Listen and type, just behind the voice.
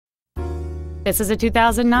This is a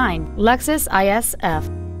 2009 Lexus IS F.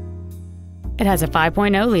 It has a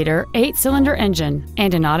 5.0-liter 8-cylinder engine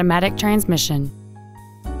and an automatic transmission.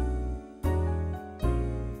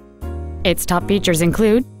 Its top features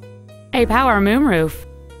include a power moonroof,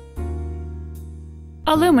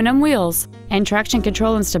 aluminum wheels, and traction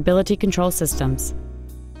control and stability control systems.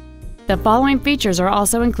 The following features are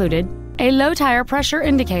also included: a low tire pressure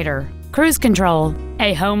indicator, cruise control,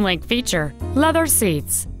 a home link feature, leather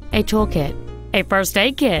seats, a toolkit, a first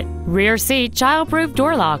aid kit, rear seat child-proof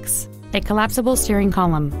door locks, a collapsible steering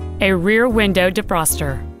column, a rear window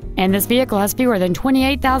defroster, and this vehicle has fewer than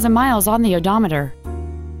 28,000 miles on the odometer.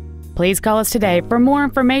 Please call us today for more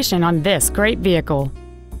information on this great vehicle.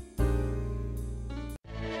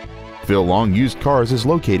 Phil Long Used Cars is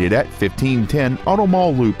located at 1510 Auto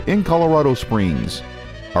Mall Loop in Colorado Springs.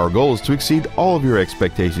 Our goal is to exceed all of your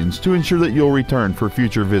expectations to ensure that you'll return for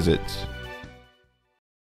future visits.